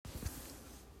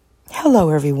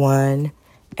Hello, everyone,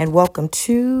 and welcome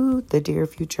to the Dear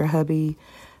Future Hubby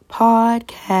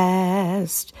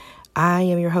podcast. I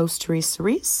am your host, Teresa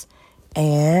Reese,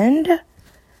 and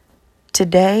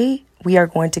today we are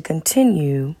going to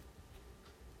continue,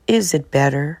 Is It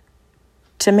Better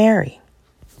to Marry?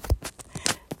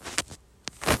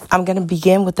 I'm going to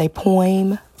begin with a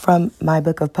poem from my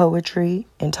book of poetry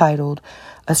entitled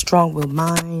A Strong-Willed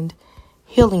Mind,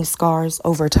 Healing Scars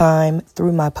Over Time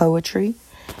Through My Poetry.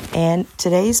 And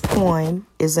today's poem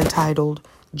is entitled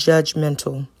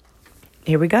Judgmental.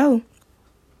 Here we go.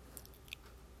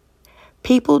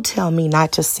 People tell me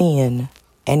not to sin,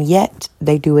 and yet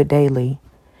they do it daily.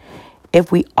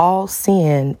 If we all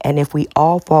sin and if we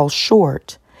all fall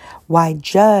short, why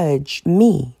judge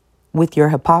me with your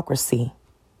hypocrisy?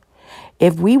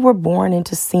 If we were born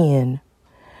into sin,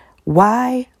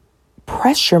 why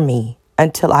pressure me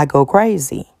until I go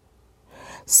crazy?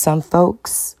 Some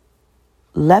folks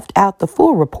left out the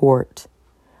full report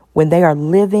when they are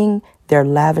living their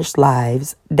lavish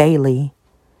lives daily.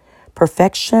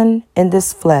 Perfection in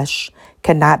this flesh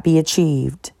cannot be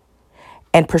achieved,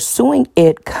 and pursuing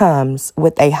it comes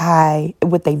with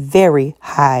a very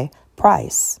high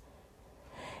price.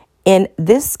 In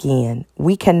this skin,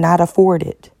 we cannot afford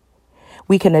it.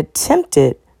 We can attempt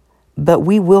it, but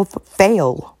we will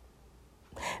fail,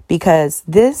 because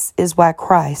this is why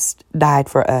Christ died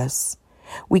for us.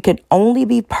 We can only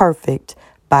be perfect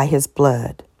by his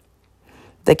blood.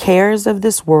 The cares of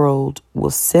this world will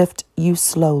sift you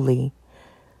slowly.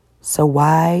 So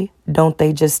why don't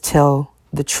they just tell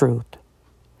the truth?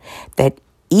 That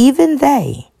even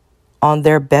they, on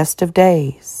their best of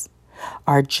days,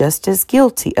 are just as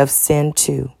guilty of sin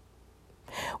too.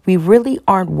 We really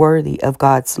aren't worthy of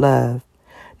God's love,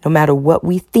 no matter what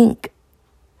we think.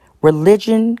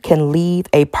 Religion can leave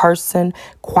a person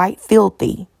quite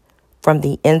filthy from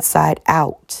the inside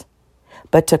out.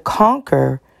 But to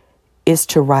conquer is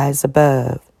to rise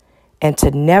above and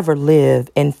to never live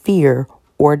in fear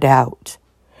or doubt.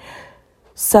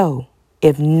 So,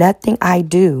 if nothing I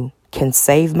do can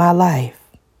save my life,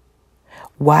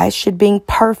 why should being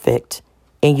perfect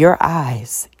in your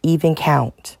eyes even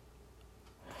count?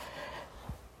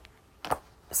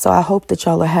 So I hope that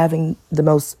y'all are having the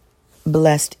most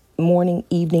blessed morning,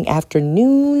 evening,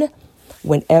 afternoon,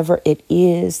 whenever it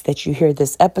is that you hear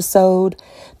this episode.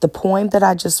 The poem that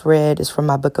I just read is from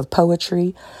my book of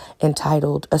poetry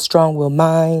entitled A Strong-Willed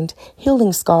Mind,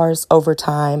 Healing Scars Over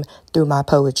Time Through My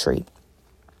Poetry.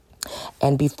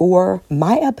 And before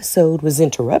my episode was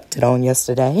interrupted on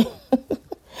yesterday,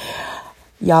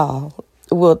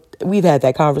 we've had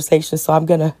that conversation, so I'm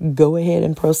going to go ahead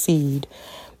and proceed.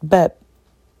 But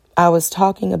I was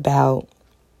talking about,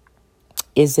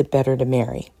 is it better to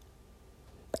marry?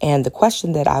 And the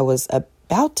question that I was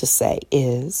about to say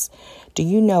is, do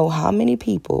you know how many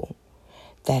people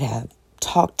that have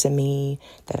talked to me,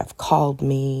 that have called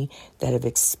me, that have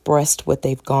expressed what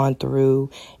they've gone through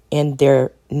in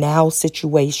their now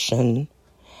situation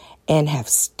and have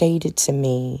stated to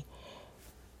me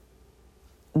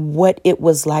what it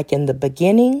was like in the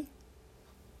beginning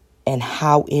and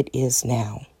how it is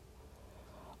now,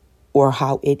 or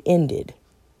how it ended?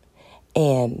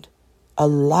 And a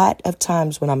lot of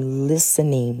times when I'm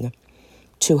listening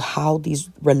to how these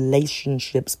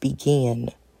relationships begin,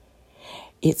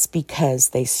 it's because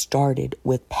they started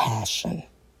with passion.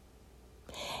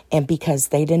 And because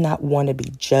they did not want to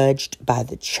be judged by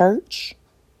the church,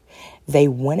 they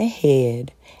went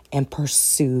ahead and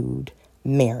pursued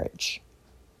marriage.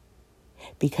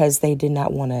 Because they did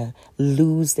not want to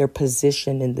lose their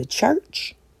position in the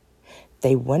church,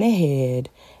 they went ahead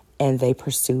and they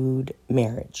pursued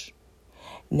marriage.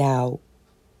 Now,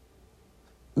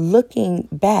 looking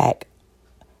back,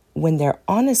 when they're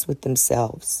honest with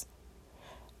themselves,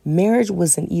 marriage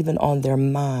wasn't even on their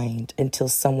mind until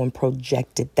someone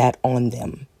projected that on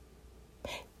them.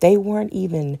 They weren't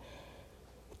even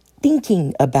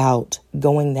thinking about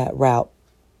going that route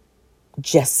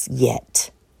just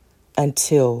yet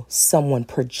until someone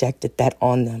projected that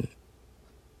on them.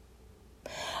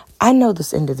 I know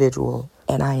this individual,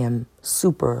 and I am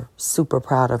super, super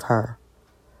proud of her.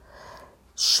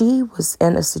 She was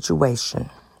in a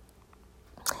situation,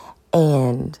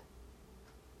 and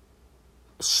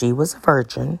she was a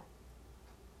virgin.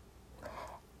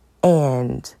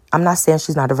 And I'm not saying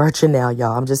she's not a virgin now,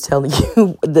 y'all. I'm just telling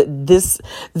you that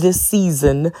this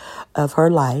season of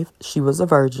her life, she was a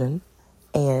virgin.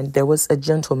 And there was a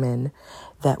gentleman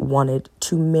that wanted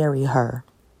to marry her.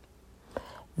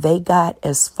 They got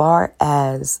as far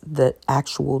as the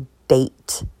actual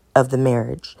date of the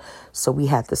marriage. So we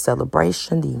had the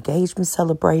celebration, the engagement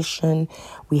celebration.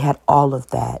 We had all of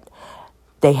that.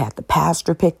 They had the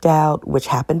pastor picked out, which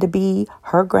happened to be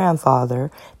her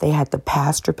grandfather. They had the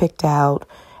pastor picked out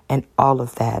and all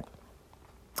of that.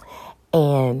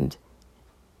 And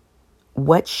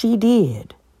what she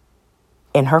did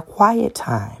in her quiet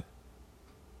time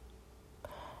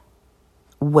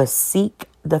was seek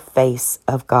the face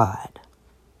of God.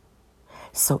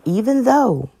 So even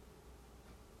though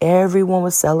everyone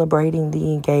was celebrating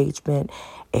the engagement,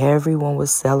 everyone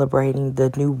was celebrating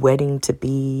the new wedding to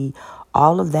be,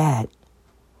 all of that,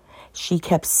 she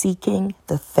kept seeking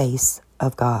the face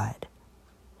of God.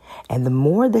 And the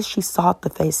more that she sought the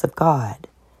face of God,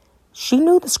 she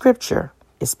knew the scripture,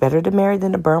 it's better to marry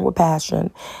than to burn with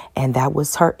passion. And that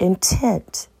was her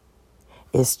intent,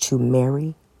 is to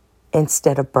marry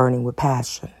instead of burning with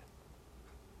passion.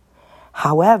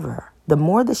 However, the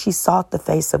more that she sought the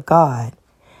face of God,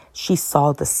 she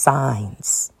saw the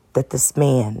signs that this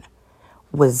man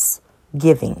was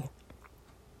giving.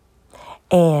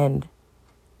 And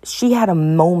she had a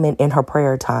moment in her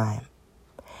prayer time.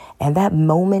 And that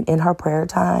moment in her prayer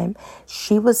time,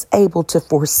 she was able to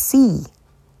foresee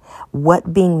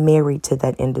what being married to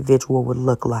that individual would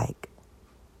look like.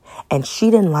 And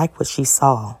she didn't like what she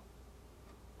saw.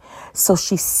 So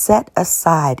she set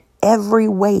aside every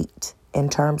weight in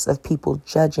terms of people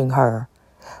judging her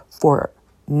for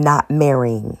not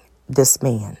marrying this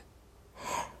man.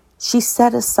 She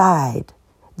set aside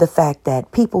the fact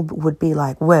that people would be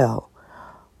like, well,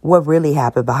 what really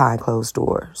happened behind closed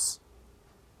doors?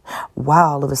 Why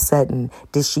all of a sudden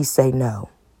did she say no?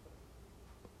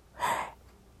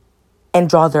 And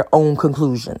draw their own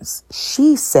conclusions.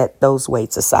 She set those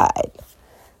weights aside.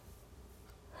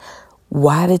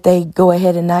 Why did they go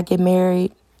ahead and not get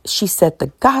married? She set the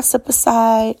gossip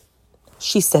aside.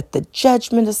 She set the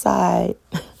judgment aside.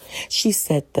 She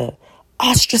set the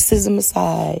ostracism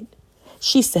aside.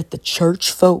 She set the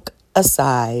church folk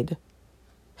aside.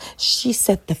 She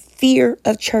set the fear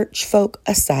of church folk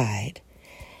aside.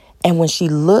 And when she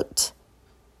looked,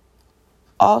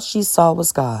 all she saw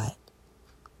was God.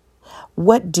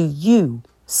 What do you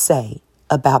say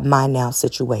about my now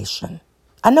situation?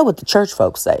 I know what the church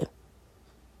folks say,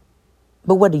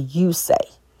 but what do you say?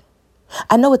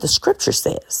 I know what the scripture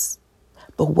says,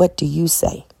 but what do you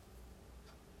say?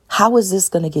 How is this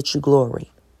going to get you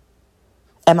glory?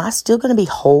 Am I still going to be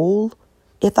whole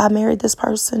if I marry this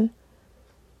person?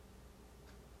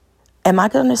 Am I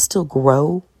going to still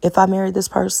grow if I marry this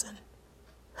person?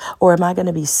 Or am I going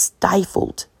to be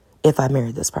stifled if I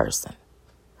marry this person?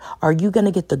 Are you going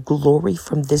to get the glory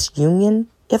from this union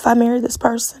if I marry this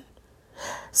person?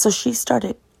 So she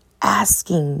started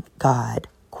asking God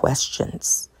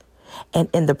questions. And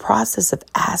in the process of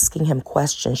asking him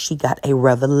questions, she got a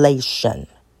revelation.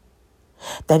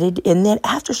 And then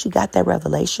after she got that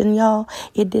revelation, y'all,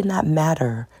 it did not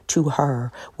matter to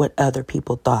her what other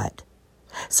people thought.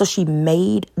 So she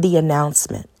made the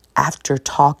announcement after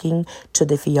talking to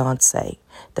the fiance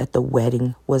that the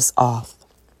wedding was off.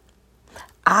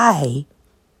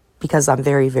 Because I'm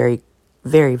very, very,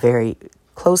 very, very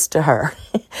close to her,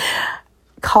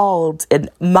 called in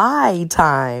my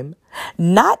time,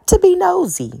 not to be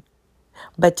nosy,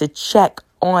 but to check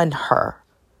on her.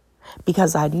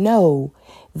 Because I know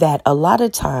that a lot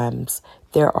of times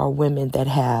there are women that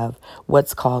have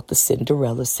what's called the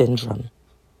Cinderella syndrome.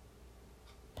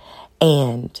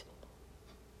 And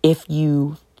if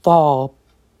you fall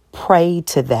prey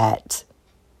to that,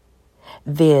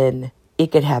 then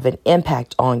it could have an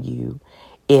impact on you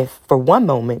if for one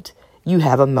moment you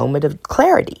have a moment of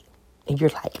clarity and you're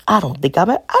like, I don't think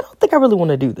I really want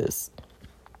to do this.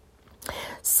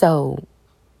 So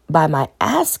by my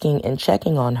asking and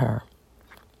checking on her,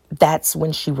 that's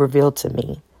when she revealed to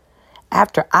me.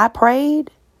 After I prayed,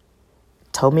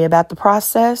 told me about the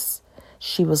process,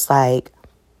 she was like,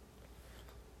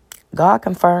 God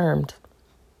confirmed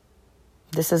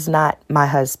this is not my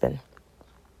husband.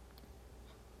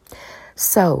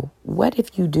 So what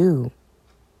if you do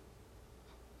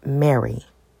marry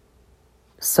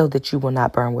so that you will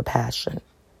not burn with passion?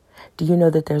 Do you know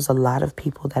that there's a lot of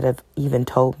people that have even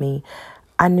told me,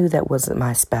 I knew that wasn't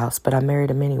my spouse, but I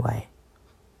married him anyway?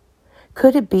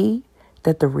 Could it be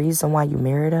that the reason why you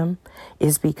married him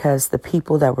is because the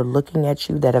people that were looking at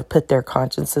you, that have put their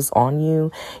consciences on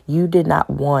you, you did not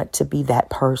want to be that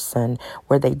person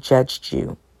where they judged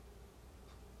you?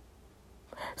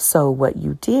 So what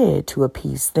you did to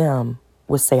appease them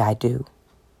was say, I do.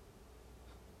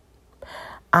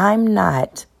 I'm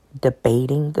not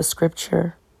debating the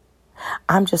scripture.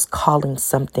 I'm just calling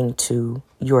something to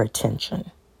your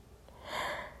attention.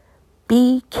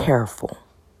 Be careful.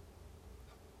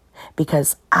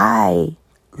 Because I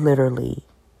literally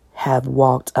have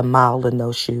walked a mile in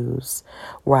those shoes,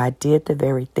 where I did the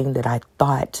very thing that I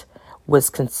thought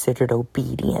was considered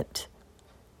obedient,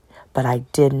 but I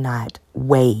did not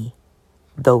weigh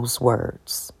those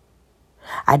words.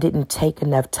 I didn't take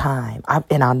enough time,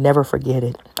 and I'll never forget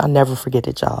it. I'll never forget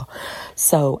it, y'all.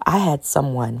 So I had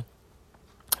someone,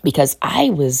 because I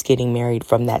was getting married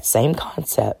from that same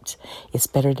concept. It's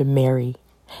better to marry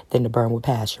than to burn with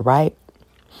passion, right?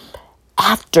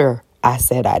 After I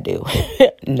said I do.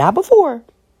 Not before,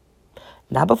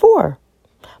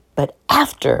 but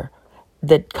after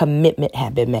the commitment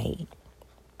had been made.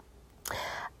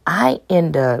 I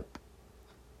end up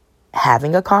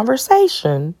having a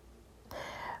conversation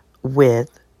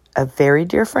with a very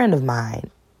dear friend of mine,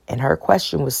 and her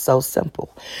question was so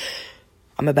simple.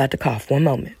 I'm about to cough. One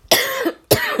moment.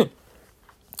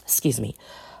 Excuse me.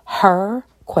 Her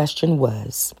question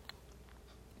was,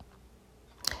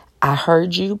 I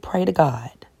heard you pray to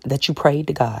God, that you prayed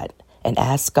to God and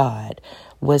asked God,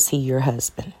 was he your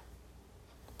husband?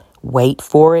 Wait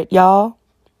for it, y'all.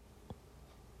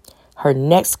 Her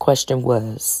next question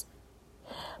was,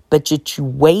 but did you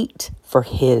wait for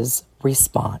his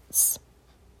response?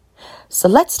 So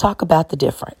let's talk about the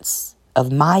difference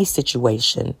of my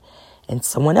situation and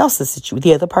someone else's situation,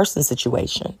 the other person's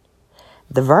situation.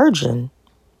 The virgin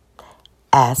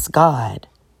asked God,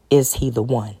 is he the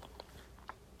one?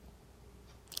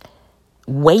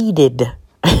 Waited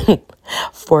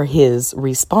for his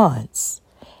response,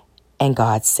 and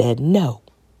God said no.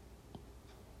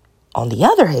 On the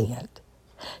other hand,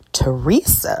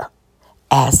 Teresa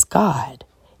asked God,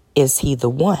 is he the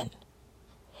one?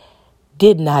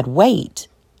 Did not wait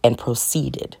and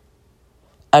proceeded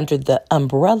under the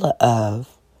umbrella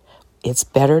of, it's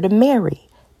better to marry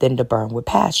than to burn with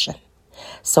passion.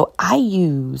 So I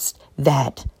used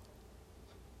that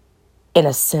in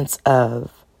a sense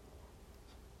of,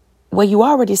 well, you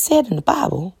already said in the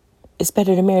Bible, it's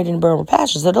better to marry than to burn with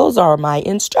passion. So those are my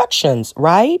instructions,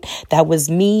 right? That was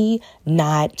me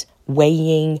not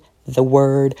weighing the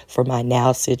word for my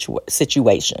now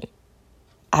situation.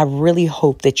 I really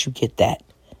hope that you get that.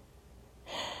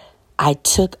 I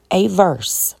took a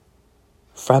verse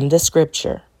from the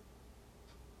scripture.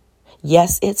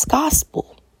 Yes, it's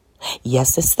gospel.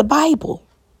 Yes, it's the Bible.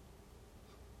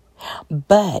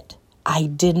 But I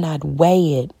did not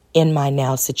weigh it in my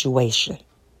now situation.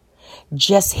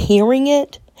 Just hearing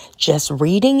it, just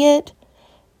reading it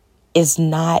is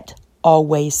not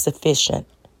always sufficient.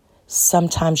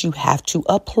 Sometimes you have to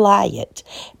apply it,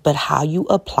 but how you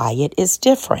apply it is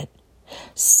different.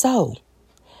 So,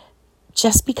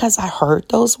 just because I heard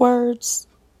those words,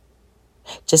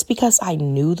 just because I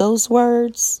knew those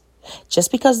words,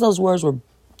 just because those words were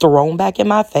thrown back in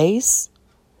my face,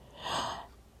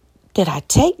 did I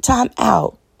take time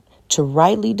out to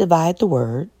rightly divide the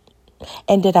word?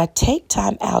 And did I take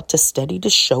time out to study to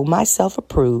show myself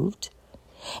approved?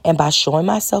 And by showing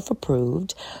myself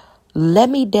approved, let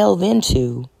me delve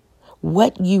into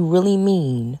what you really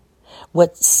mean.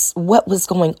 What was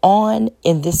going on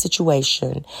in this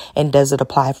situation, and does it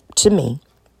apply to me?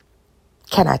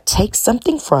 Can I take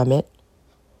something from it?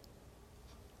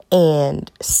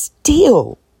 And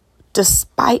still,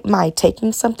 despite my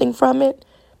taking something from it,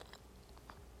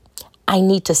 I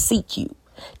need to seek you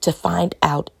to find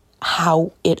out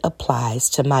how it applies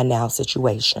to my now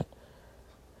situation.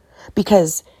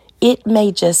 Because it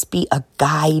may just be a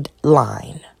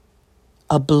guideline,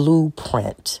 a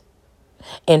blueprint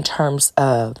in terms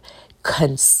of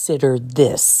consider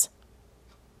this.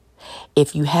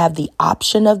 If you have the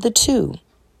option of the two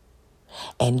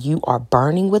and you are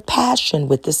burning with passion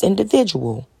with this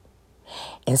individual,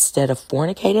 instead of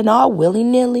fornicating all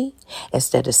willy-nilly,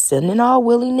 instead of sinning all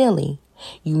willy-nilly,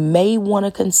 you may want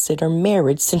to consider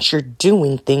marriage since you're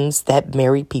doing things that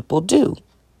married people do.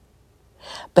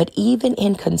 But even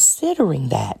in considering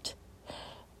that,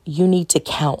 you need to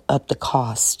count up the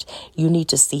cost. You need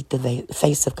to seek the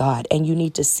face of God, and you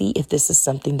need to see if this is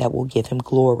something that will give him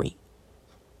glory.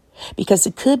 Because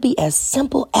it could be as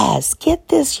simple as, get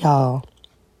this, y'all,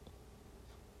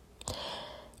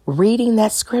 reading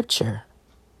that scripture,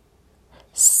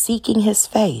 seeking his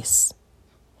face,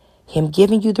 him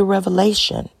giving you the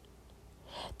revelation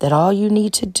that all you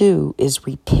need to do is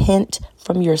repent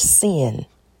from your sin.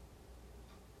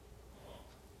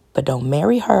 But don't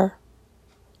marry her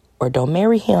or don't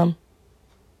marry him.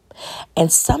 And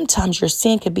sometimes your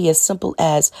sin could be as simple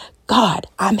as, God,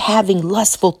 I'm having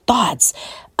lustful thoughts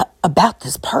about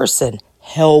this person.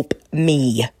 Help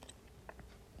me.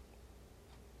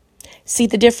 See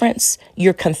the difference?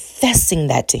 You're confessing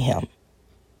that to him.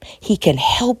 He can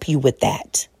help you with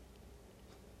that.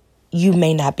 You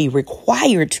may not be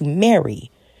required to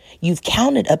marry. You've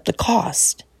counted up the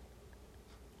cost.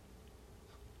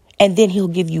 And then he'll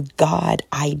give you God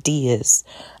ideas.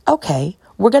 Okay,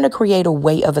 we're going to create a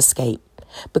way of escape.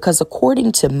 Because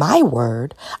according to my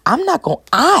word,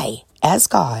 I, as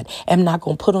God, am not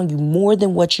going to put on you more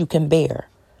than what you can bear.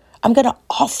 I'm going to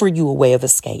offer you a way of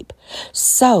escape.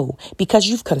 So, because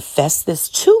you've confessed this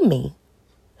to me,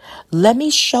 let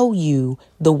me show you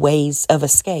the ways of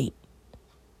escape.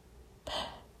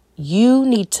 You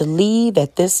need to leave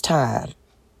at this time.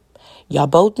 Y'all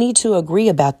both need to agree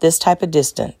about this type of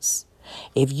distance.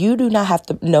 If you do not have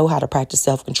to know how to practice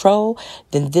self-control,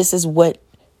 then this is what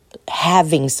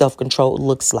having self-control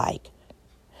looks like.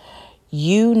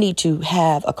 You need to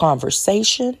have a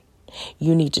conversation.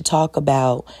 You need to talk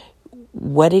about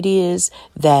what it is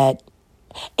that,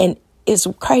 and it's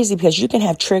crazy because you can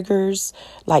have triggers.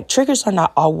 Like, triggers are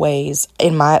not always,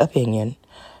 in my opinion,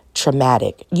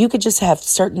 traumatic. You could just have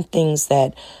certain things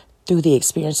that through the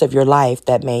experience of your life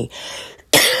that may,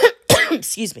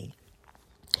 excuse me,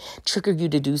 trigger you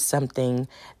to do something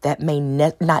that may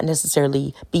not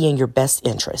necessarily be in your best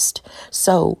interest.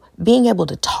 So being able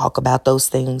to talk about those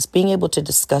things, being able to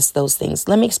discuss those things.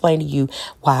 Let me explain to you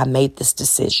why I made this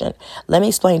decision. Let me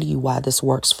explain to you why this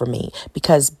works for me.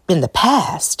 Because in the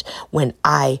past, when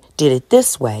I did it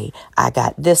this way, I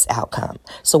got this outcome.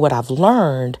 So what I've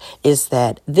learned is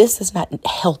that this is not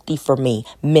healthy for me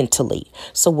mentally.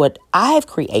 So what I've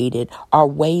created are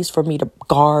ways for me to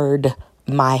guard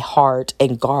my heart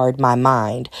and guard my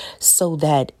mind so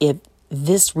that if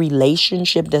this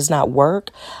relationship does not work,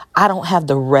 I don't have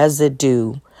the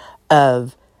residue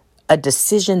of a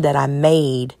decision that I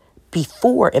made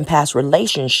before in past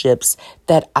relationships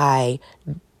that I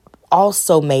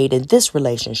also made in this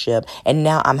relationship. And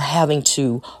now I'm having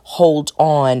to hold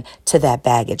on to that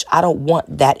baggage. I don't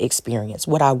want that experience.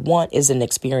 What I want is an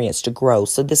experience to grow.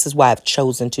 So this is why I've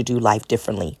chosen to do life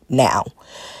differently now.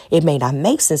 It may not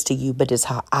make sense to you, but it's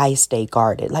how I stay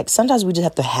guarded. Like, sometimes we just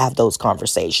have to have those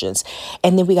conversations,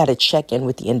 and then we got to check in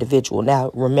with the individual.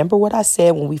 Now, remember what I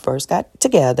said when we first got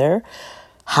together.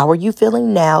 How are you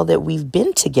feeling now that we've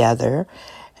been together?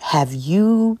 Have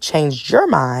you changed your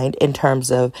mind in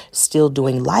terms of still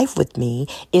doing life with me?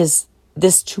 Is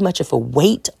this too much of a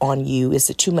weight on you? Is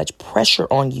it too much pressure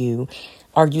on you?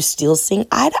 Are you still seeing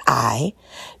eye to eye?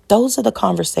 Those are the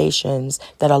conversations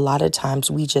that a lot of times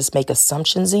we just make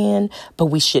assumptions in, but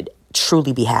we should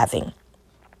truly be having.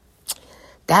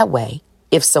 That way,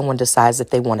 if someone decides that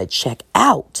they want to check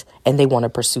out and they want to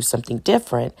pursue something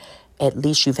different, at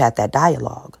least you've had that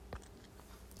dialogue.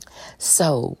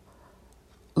 So,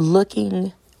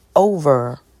 looking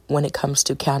over when it comes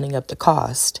to counting up the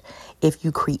cost, if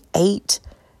you create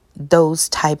those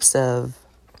types of,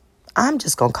 I'm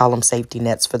just going to call them safety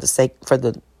nets for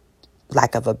the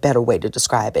lack of a better way to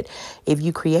describe it. If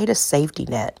you create a safety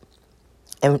net,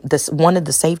 and one of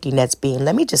the safety nets being,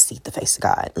 let me just seek the face of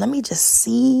God. Let me just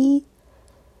see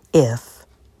if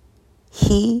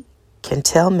he can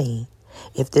tell me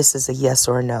if this is a yes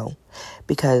or a no.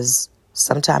 Because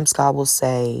sometimes God will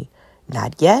say,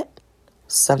 not yet.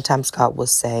 Sometimes God will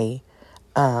say,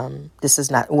 this is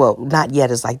not, well, not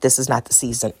yet is like, this is not the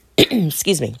season.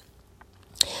 Excuse me.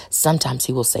 Sometimes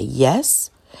he will say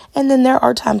yes. And then there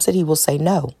are times that he will say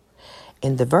no.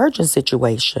 In the virgin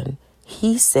situation,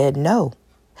 he said no.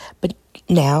 But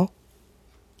now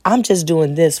I'm just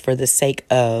doing this for the sake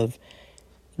of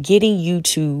getting you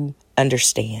to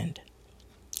understand.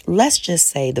 Let's just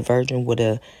say the virgin would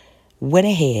have went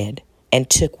ahead and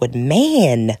took what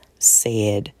man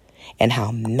said and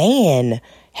how man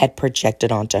had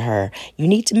projected onto her. You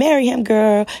need to marry him,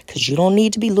 girl, because you don't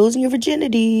need to be losing your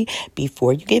virginity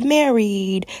before you get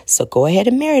married. So go ahead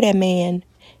and marry that man.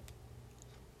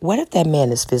 What if that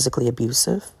man is physically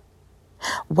abusive?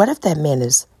 What if that man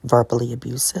is verbally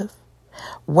abusive?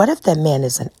 What if that man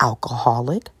is an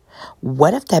alcoholic?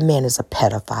 What if that man is a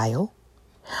pedophile?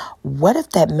 What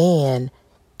if that man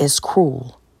is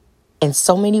cruel in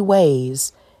so many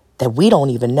ways that we don't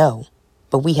even know?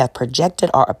 But we have projected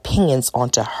our opinions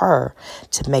onto her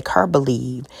to make her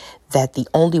believe that the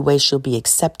only way she'll be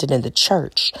accepted in the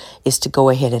church is to go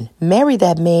ahead and marry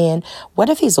that man. What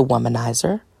if he's a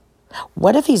womanizer?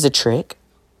 What if he's a trick?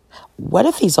 What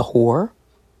if he's a whore?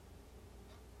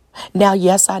 Now,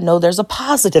 yes, I know there's a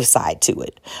positive side to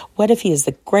it. What if he is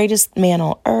the greatest man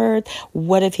on earth?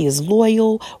 What if he is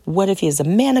loyal? What if he is a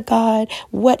man of God?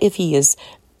 What if he is,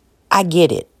 I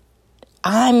get it.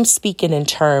 I'm speaking in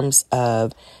terms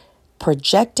of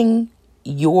projecting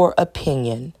your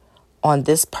opinion on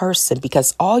this person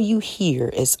because all you hear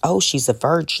is, oh, she's a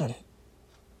virgin.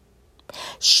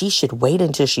 She should wait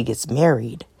until she gets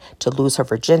married to lose her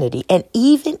virginity. And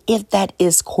even if that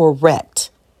is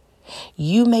correct,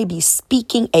 You may be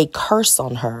speaking a curse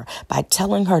on her by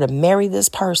telling her to marry this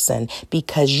person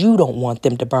because you don't want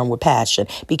them to burn with passion,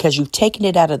 because you've taken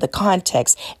it out of the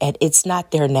context and it's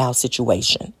not their now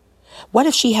situation. What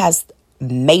if she has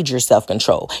major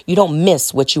self-control? You don't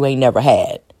miss what you ain't never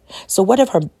had. So what if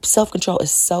her self-control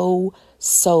is so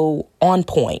on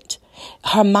point?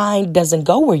 Her mind doesn't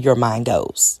go where your mind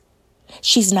goes.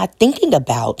 She's not thinking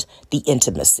about the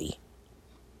intimacy.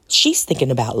 She's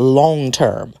thinking about long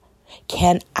term.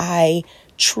 Can I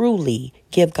truly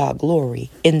give God glory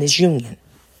in this union?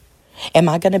 Am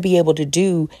I going to be able to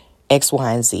do X,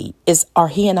 Y, and Z? Are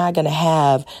he and I going to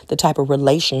have the type of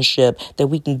relationship that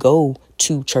we can go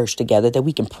to church together, that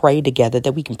we can pray together,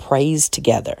 that we can praise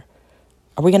together?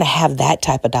 Are we going to have that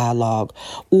type of dialogue?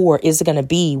 Or is it going to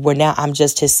be where now I'm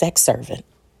just his sex servant?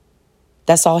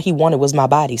 That's all he wanted was my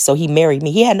body. So he married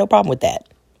me. He had no problem with that.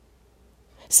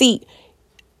 See,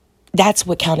 that's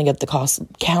what counting up the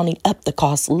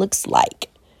cost looks like.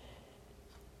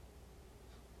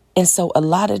 And so a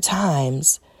lot of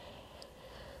times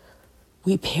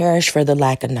we perish for the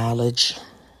lack of knowledge.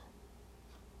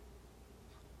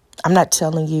 I'm not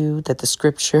telling you that the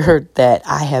scripture that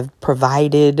I have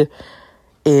provided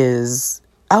is,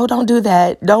 oh, don't do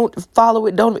that. Don't follow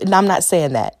it. And I'm not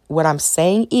saying that. What I'm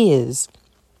saying is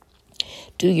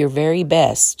do your very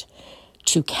best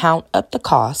to count up the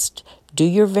cost. Do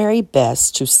your very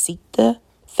best to seek the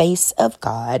face of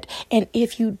God. And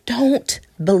if you don't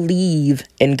believe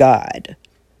in God,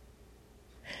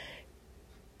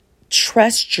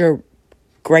 trust your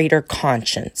greater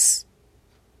conscience.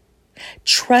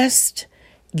 Trust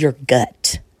your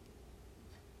gut.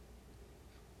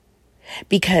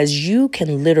 Because you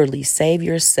can literally save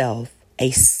yourself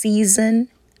a season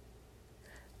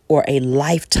or a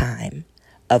lifetime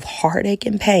of heartache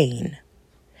and pain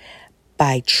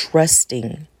by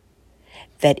trusting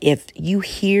that if you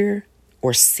hear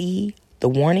or see the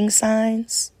warning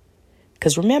signs,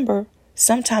 because remember,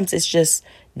 sometimes it's just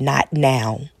not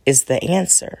now is the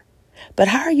answer. But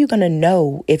how are you going to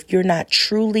know if you're not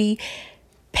truly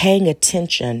paying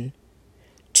attention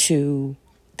to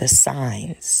the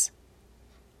signs?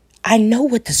 I know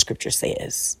what the scripture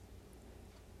says.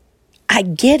 I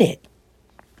get it.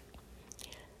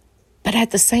 But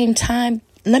at the same time,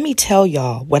 let me tell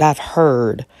y'all what I've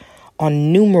heard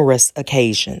on numerous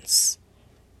occasions.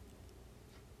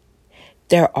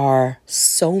 There are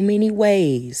so many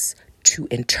ways to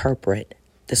interpret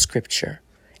the scripture.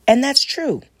 And that's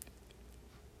true.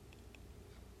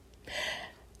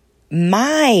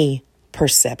 My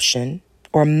perception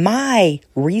or my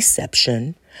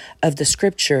reception of the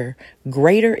scripture,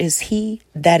 greater is he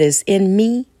that is in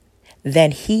me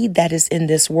than he that is in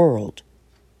this world.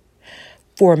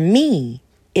 For me,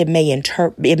 it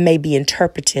may be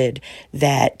interpreted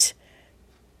that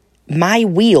my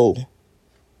will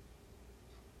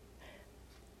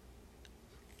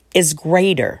is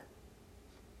greater.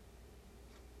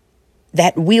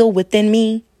 That will within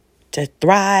me to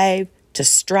thrive, to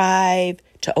strive,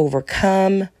 to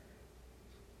overcome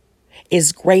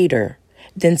is greater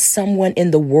than someone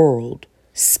in the world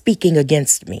speaking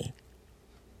against me.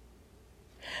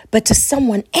 But to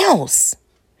someone else,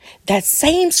 that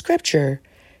same scripture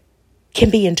can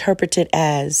be interpreted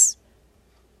as,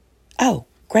 oh,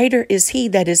 greater is he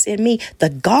that is in me, the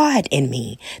God in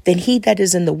me, than he that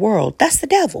is in the world. That's the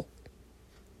devil.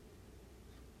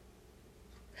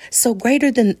 So greater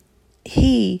is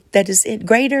he that is in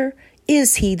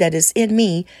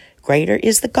me, greater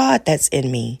is the God that's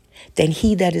in me than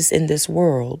he that is in this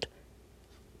world.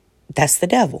 That's the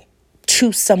devil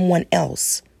to someone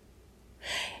else.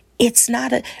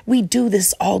 We do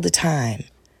this all the time.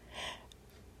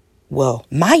 Well,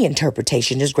 my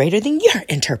interpretation is greater than your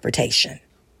interpretation.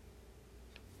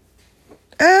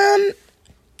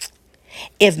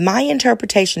 If my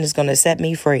interpretation is going to set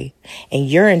me free and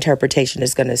your interpretation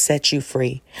is going to set you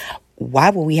free,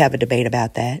 why would we have a debate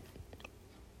about that?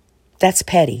 That's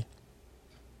petty.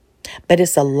 But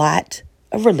it's a lot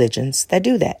of religions that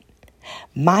do that.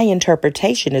 My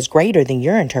interpretation is greater than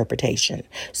your interpretation.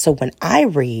 So when I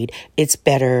read, it's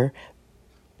better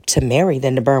to marry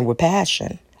than to burn with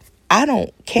passion. I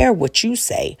don't care what you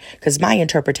say because my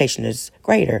interpretation is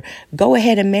greater. Go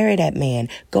ahead and marry that man.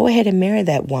 Go ahead and marry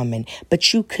that woman.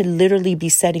 But you could literally be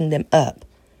setting them up.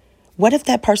 What if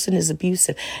that person is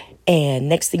abusive? And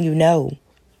next thing you know,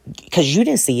 because you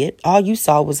didn't see it, all you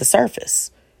saw was the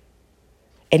surface.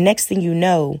 And next thing you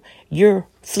know, you're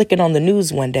flicking on the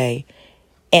news one day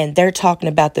and they're talking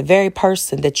about the very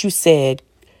person that you said,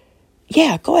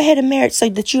 yeah, go ahead and marry it so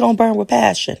that you don't burn with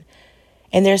passion.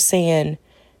 And they're saying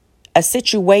a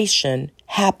situation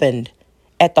happened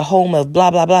at the home of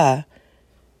blah, blah, blah.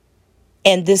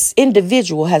 And this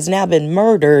individual has now been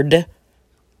murdered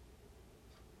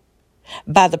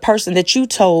by the person that you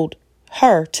told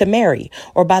her to marry,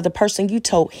 or by the person you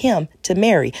told him to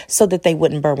marry, so that they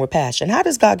wouldn't burn with passion. How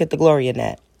does God get the glory in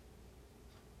that?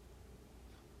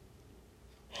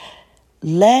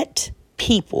 Let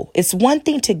people, it's one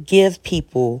thing to give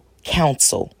people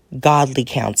counsel, godly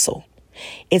counsel.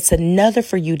 It's another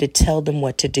for you to tell them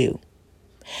what to do.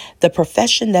 The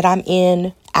profession that I'm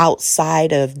in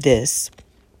outside of this,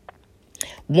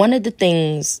 one of the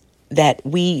things that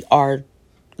we are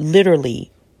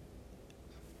literally,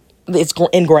 it's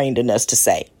ingrained in us to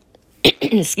say,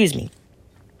 excuse me,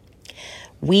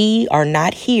 we are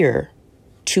not here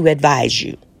to advise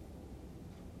you.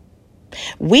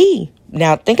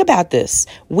 Now think about this.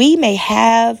 We may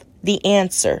have the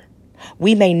answer.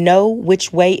 We may know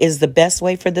which way is the best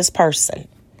way for this person.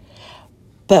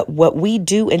 But what we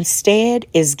do instead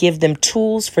is give them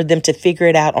tools for them to figure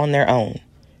it out on their own.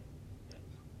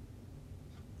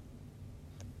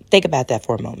 Think about that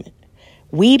for a moment.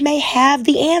 We may have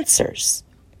the answers.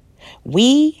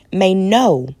 We may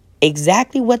know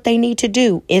exactly what they need to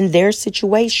do in their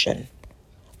situation.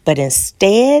 But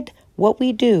instead, what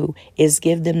we do is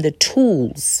give them the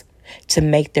tools to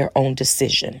make their own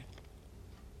decision.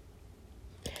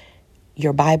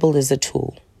 Your Bible is a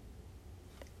tool.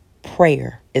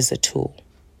 Prayer is a tool.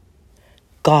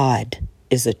 God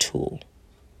is a tool.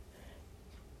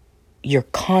 Your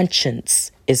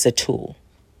conscience is a tool.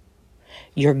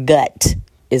 Your gut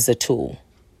is a tool.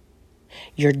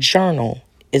 Your journal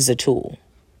is a tool.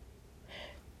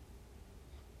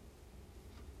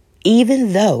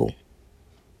 Even though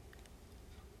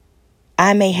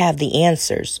I may have the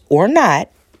answers or not,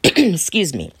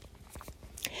 excuse me,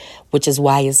 which is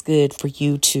why it's good for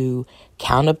you to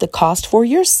count up the cost for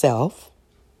yourself.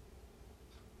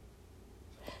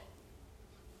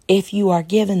 If you are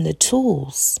given the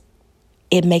tools,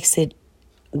 it makes it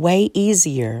way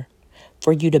easier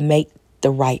for you to make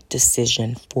the right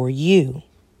decision for you.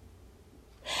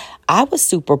 I was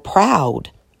super proud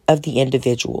of the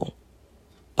individual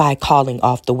by calling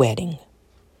off the wedding.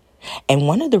 And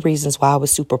one of the reasons why I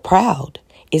was super proud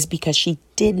is because she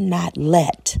did not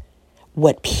let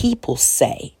what people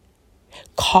say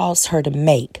cause her to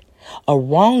make a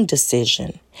wrong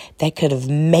decision that could have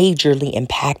majorly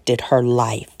impacted her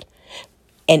life,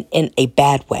 and in a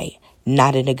bad way,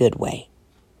 not in a good way.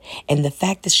 And the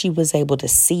fact that she was able to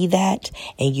see that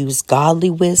and use godly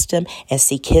wisdom and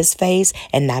seek his face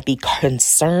and not be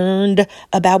concerned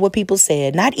about what people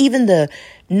said, not even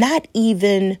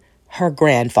her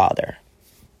grandfather,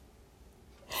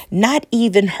 not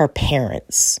even her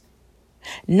parents,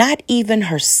 not even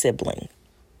her sibling,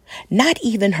 not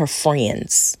even her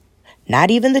friends,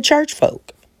 not even the church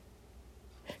folk.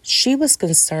 She was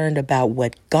concerned about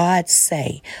what God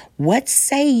say. What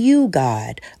say you,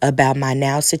 God, about my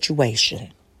now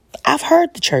situation? I've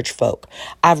heard the church folk.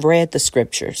 I've read the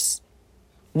scriptures.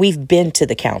 We've been to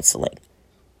the counseling.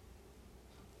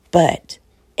 But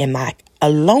in my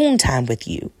alone time with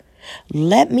you,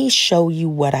 let me show you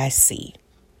what I see.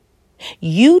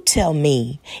 You tell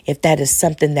me if that is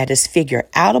something that is figure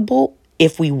outable,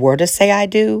 if we were to say I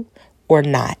do or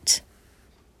not.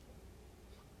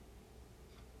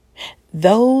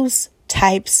 Those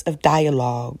types of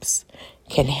dialogues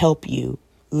can help you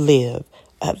live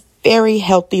a very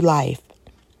healthy life.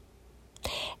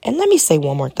 And let me say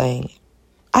one more thing.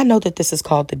 I know that this is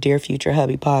called the Dear Future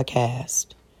Hubby podcast.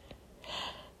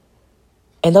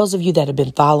 And those of you that have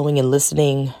been following and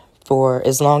listening for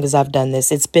as long as I've done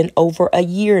this, it's been over a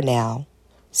year now.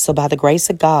 So by the grace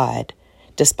of God,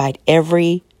 despite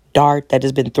every dart that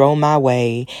has been thrown my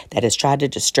way, that has tried to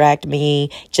distract me,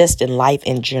 just in life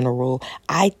in general,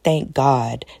 I thank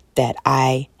God that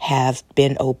I have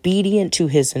been obedient to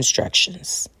his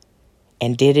instructions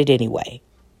and did it anyway.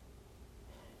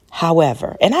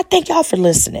 However, and I thank y'all for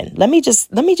listening. Let me just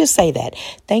say that.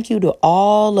 Thank you to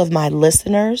all of my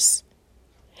listeners.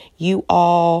 You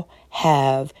all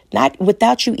have, not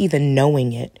without you even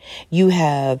knowing it, you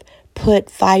have put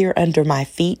fire under my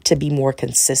feet to be more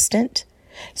consistent.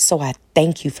 So I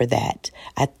thank you for that.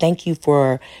 I thank you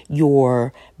for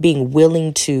your being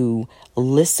willing to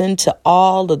listen to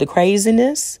all of the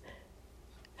craziness.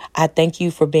 I thank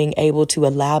you for being able to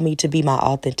allow me to be my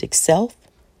authentic self.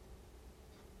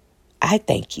 I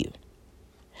thank you.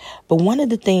 But one of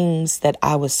the things that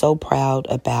I was so proud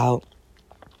about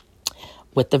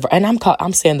and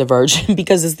I'm saying the virgin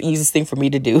because it's the easiest thing for me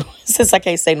to do since I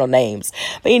can't say no names.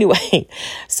 But anyway,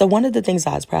 so one of the things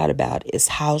I was proud about is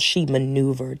how she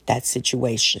maneuvered that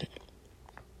situation.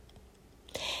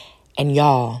 And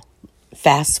y'all,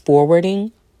 fast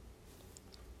forwarding,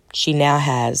 She now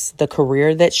has the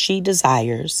career that she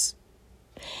desires.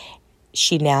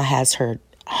 She now has her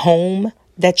home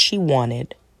that she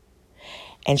wanted.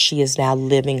 And she is now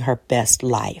living her best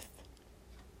life.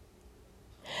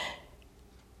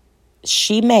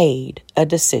 She made a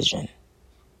decision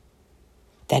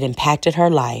that impacted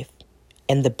her life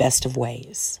in the best of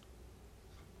ways.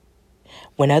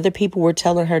 When other people were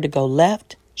telling her to go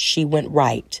left, she went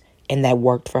right, and that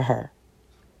worked for her.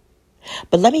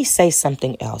 But let me say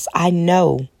something else. I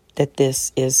know that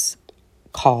this is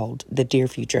called the Dear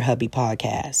Future Hubby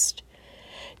podcast.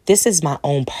 This is my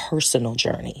own personal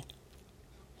journey.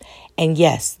 And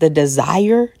yes, the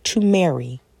desire to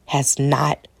marry has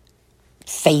not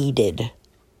faded.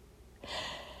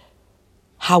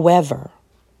 However,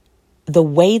 the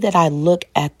way that I look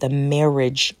at the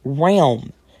marriage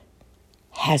realm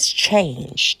has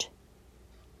changed.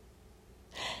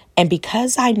 And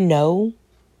because I know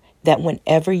that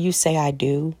whenever you say I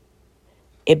do,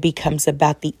 it becomes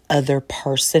about the other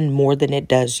person more than it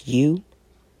does you.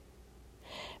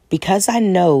 Because I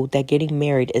know that getting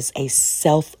married is a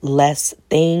selfless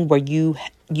thing where you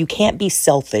can't be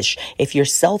selfish. If you're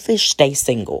selfish, stay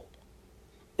single.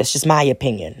 That's just my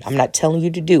opinion. I'm not telling you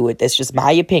to do it. That's just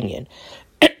my opinion.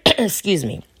 Excuse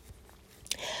me.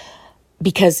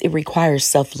 Because it requires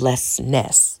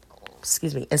selflessness.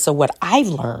 Excuse me. And so what I've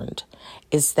learned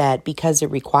is that because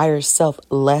it requires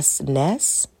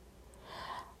selflessness,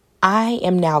 I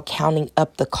am now counting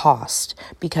up the cost.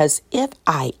 Because if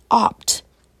I opt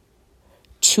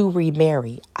to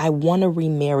remarry, I want to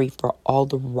remarry for all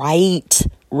the right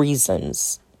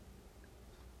reasons.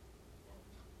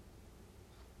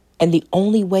 And the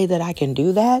only way that I can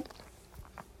do that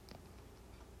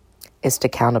is to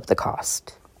count up the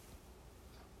cost.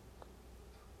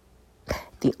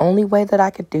 The only way that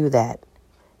I could do that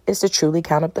is to truly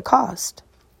count up the cost.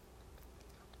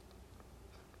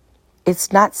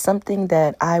 It's not something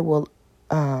that I will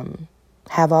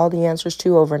have all the answers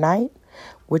to overnight,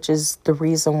 which is the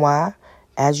reason why,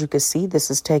 as you can see, this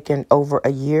has taken over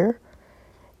a year,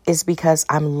 is because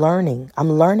I'm learning.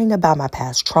 I'm learning about my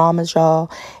past traumas,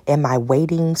 y'all, and my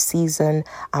waiting season.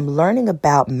 I'm learning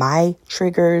about my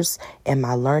triggers and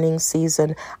my learning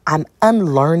season. I'm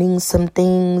unlearning some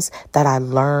things that I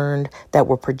learned that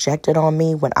were projected on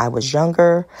me when I was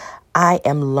younger. I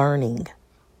am learning.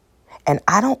 And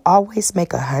I don't always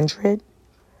make 100,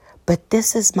 but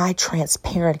this is my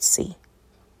transparency.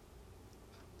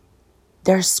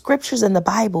 There are scriptures in the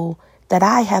Bible that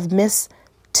I have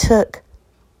mistook,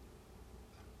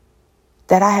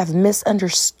 that I have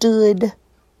misunderstood,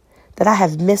 that I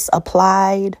have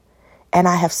misapplied, and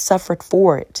I have suffered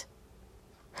for it.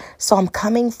 So I'm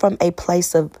coming from a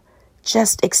place of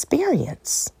just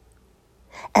experience.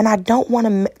 And I don't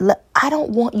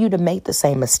want you to make the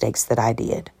same mistakes that I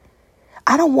did.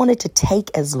 I don't want it to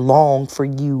take as long for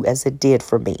you as it did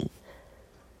for me.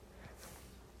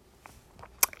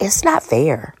 It's not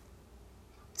fair.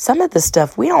 Some of the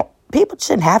stuff people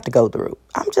shouldn't have to go through.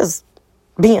 I'm just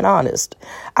being honest.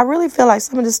 I really feel like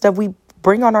some of the stuff we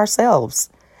bring on ourselves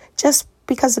just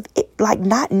because of it, like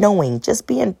not knowing, just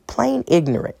being plain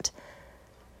ignorant.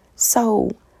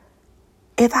 So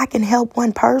if I can help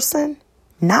one person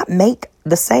not make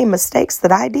the same mistakes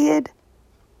that I did,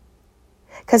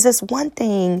 because it's one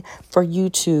thing for you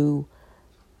to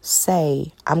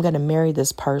say, I'm going to marry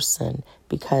this person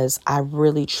because I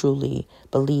really, truly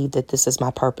believe that this is my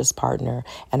purpose partner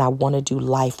and I want to do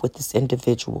life with this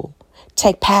individual.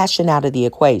 Take passion out of the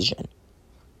equation.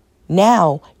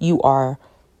 Now you are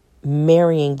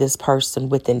marrying this person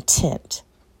with intent.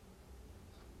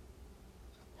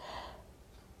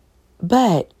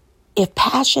 But if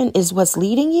passion is what's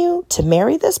leading you to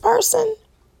marry this person,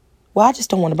 well, I just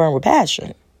don't want to burn with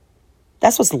passion.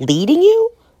 That's what's leading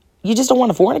you? You just don't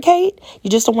want to fornicate? You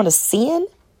just don't want to sin?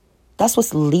 That's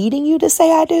what's leading you to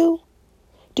say I do?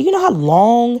 Do you know how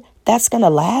long that's going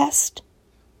to last?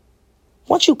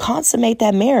 Once you consummate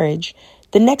that marriage,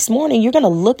 the next morning you're going to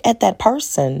look at that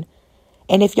person.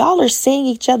 And if y'all are seeing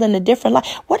each other in a different light,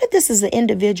 what if this is an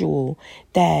individual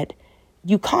that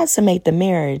you consummate the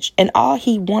marriage and all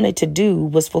he wanted to do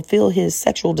was fulfill his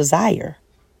sexual desire?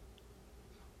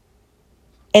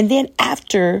 And then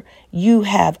after you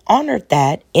have honored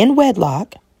that in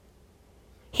wedlock,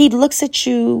 he looks at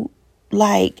you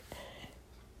like,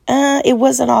 it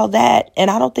wasn't all that. And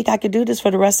I don't think I could do this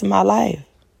for the rest of my life.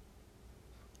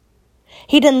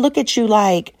 He didn't look at you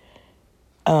like,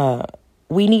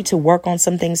 we need to work on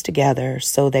some things together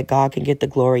so that God can get the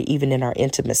glory even in our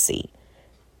intimacy.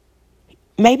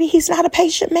 Maybe he's not a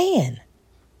patient man.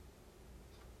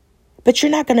 But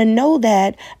you're not going to know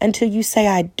that until you say,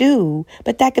 I do.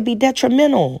 But that could be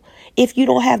detrimental if you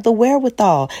don't have the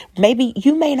wherewithal. Maybe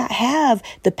you may not have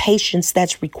the patience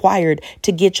that's required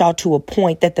to get y'all to a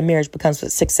point that the marriage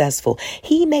becomes successful.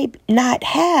 He may not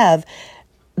have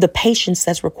the patience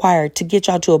that's required to get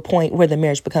y'all to a point where the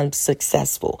marriage becomes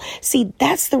successful. See,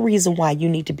 that's the reason why you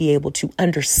need to be able to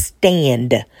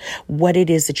understand what it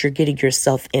is that you're getting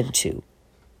yourself into,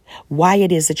 why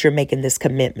it is that you're making this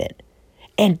commitment.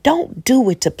 And don't do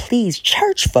it to please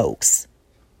church folks.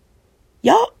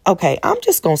 Y'all, okay, I'm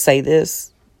just going to say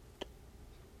this.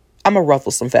 I'm going to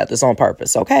ruffle some feathers on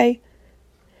purpose, okay?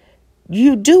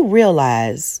 You do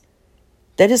realize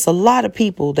that it's a lot of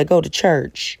people that go to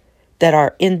church that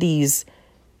are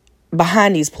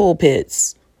behind these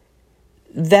pulpits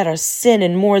that are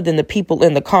sinning more than the people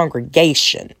in the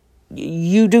congregation.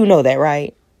 You do know that,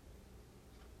 right?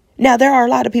 Now, there are a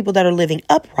lot of people that are living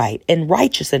upright and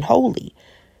righteous and holy.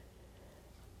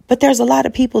 But there's a lot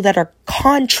of people that are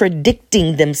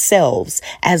contradicting themselves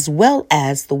as well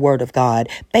as the word of God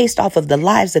based off of the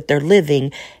lives that they're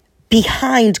living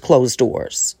behind closed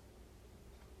doors.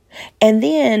 And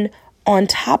then on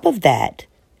top of that,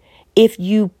 if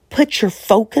you put your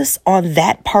focus on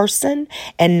that person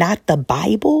and not the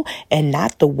Bible and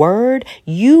not the word,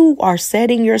 you are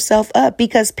setting yourself up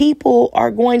because people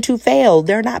are going to fail.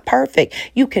 They're not perfect.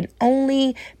 You can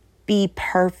only be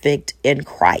perfect in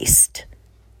Christ.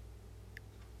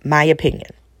 My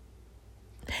opinion.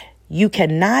 You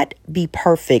cannot be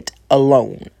perfect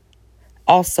alone.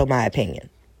 Also my opinion.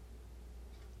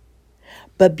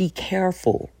 But be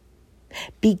careful.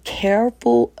 Be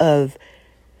careful of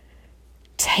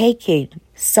taking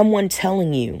someone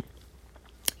telling you,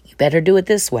 you better do it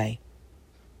this way.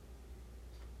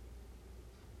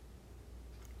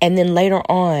 And then later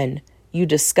on, you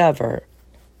discover,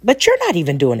 but you're not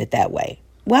even doing it that way.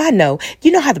 Well, I know.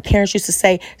 You know how the parents used to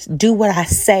say, do what I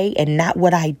say and not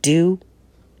what I do?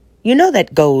 You know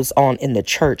that goes on in the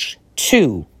church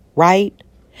too, right?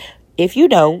 If you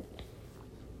don't,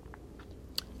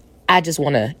 I just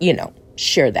want to,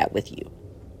 share that with you.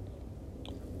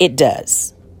 It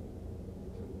does.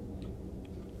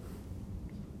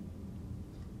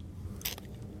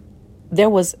 There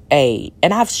was and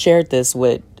I've shared this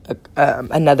with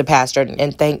another pastor,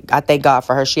 and I thank God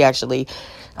for her. She actually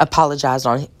apologized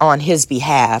on his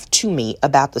behalf to me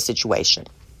about the situation.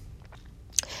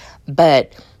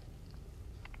 But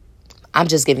I'm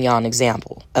just giving y'all an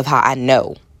example of how I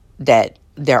know that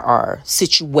there are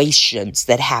situations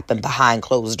that happen behind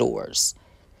closed doors.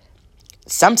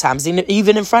 Sometimes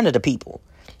even in front of the people.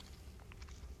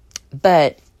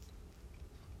 But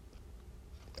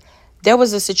there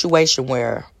was a situation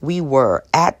where we were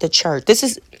at the church.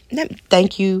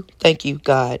 Thank you,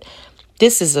 God.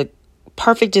 This is a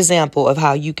perfect example of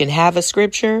how you can have a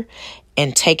scripture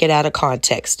and take it out of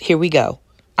context. Here we go.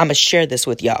 I'm going to share this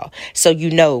with y'all so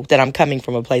you know that I'm coming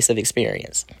from a place of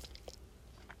experience.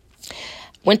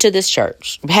 Went to this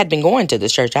church. Had been going to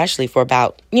this church actually for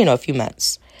about, a few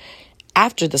months.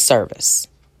 After the service,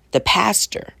 the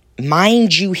pastor,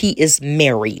 mind you, he is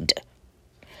married.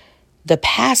 The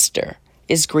pastor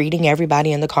is greeting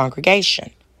everybody in the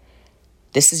congregation.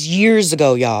 This is years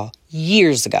ago, y'all.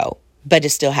 Years ago. But it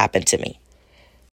still happened to me.